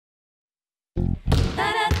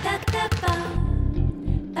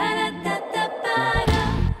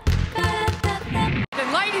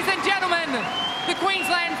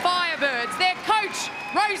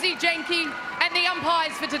Sankey, and the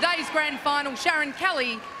umpires for today's grand final, Sharon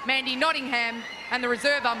Kelly, Mandy Nottingham, and the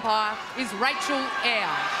reserve umpire is Rachel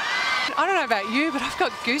Eyre. I don't know about you, but I've got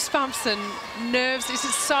goosebumps and nerves. This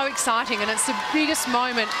is so exciting, and it's the biggest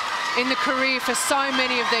moment in the career for so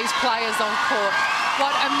many of these players on court.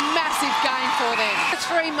 What a massive game for them. The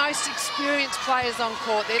three most experienced players on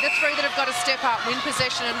court. They're the three that have got to step up, win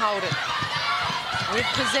possession and hold it. With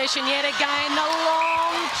possession yet again, the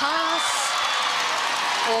long pass.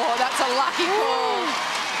 Oh, that's a lucky call.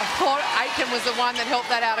 I thought Aiken was the one that helped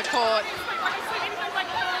that out of court.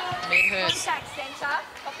 Medhurst.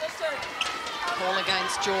 Ball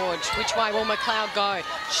against George. Which way will McLeod go?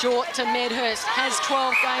 Short to Medhurst. Has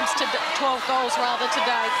 12 goals rather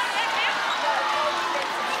today.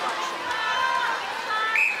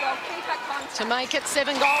 To make it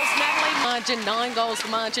 7 goals, Natalie. Margin, 9 goals the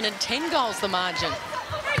margin, and 10 goals the margin.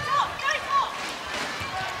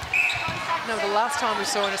 No, the last time we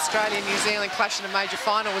saw an Australia and New Zealand clash in a major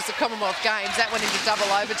final was the Commonwealth Games. That went into double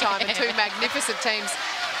overtime, and two magnificent teams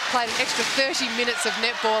played an extra 30 minutes of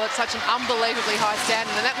netball at such an unbelievably high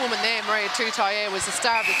standard. And that woman there, Maria Tutayer, was the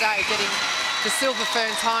star of the day, getting the Silver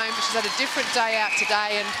Ferns home. She's had a different day out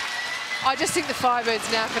today, and I just think the Firebirds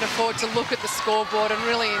now can afford to look at the scoreboard and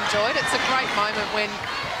really enjoy it. It's a great moment when,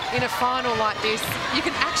 in a final like this, you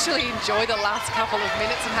can actually enjoy the last couple of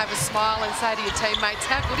minutes and have a smile and say to your teammates,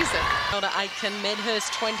 how good is it? Aiken,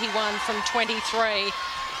 Medhurst 21 from 23.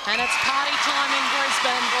 And it's party time in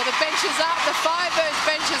Brisbane. Well, the bench is up, the Firebirds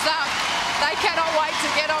bench is up. They cannot wait to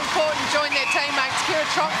get on court and join their teammates. Kira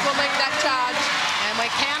Tronk will lead that charge. And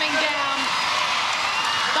we're counting down.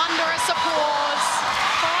 Thunderous applause.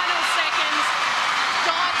 Final seconds.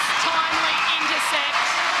 God's timely intercept.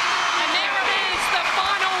 And there it is, the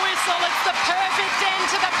final whistle. It's the perfect end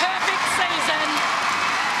to the perfect season.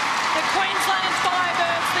 The Queensland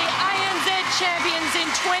Firebirds, the ANZ champions in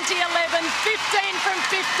 2011, 15 from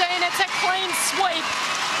 15. It's a clean sweep.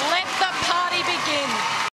 Let the party begin.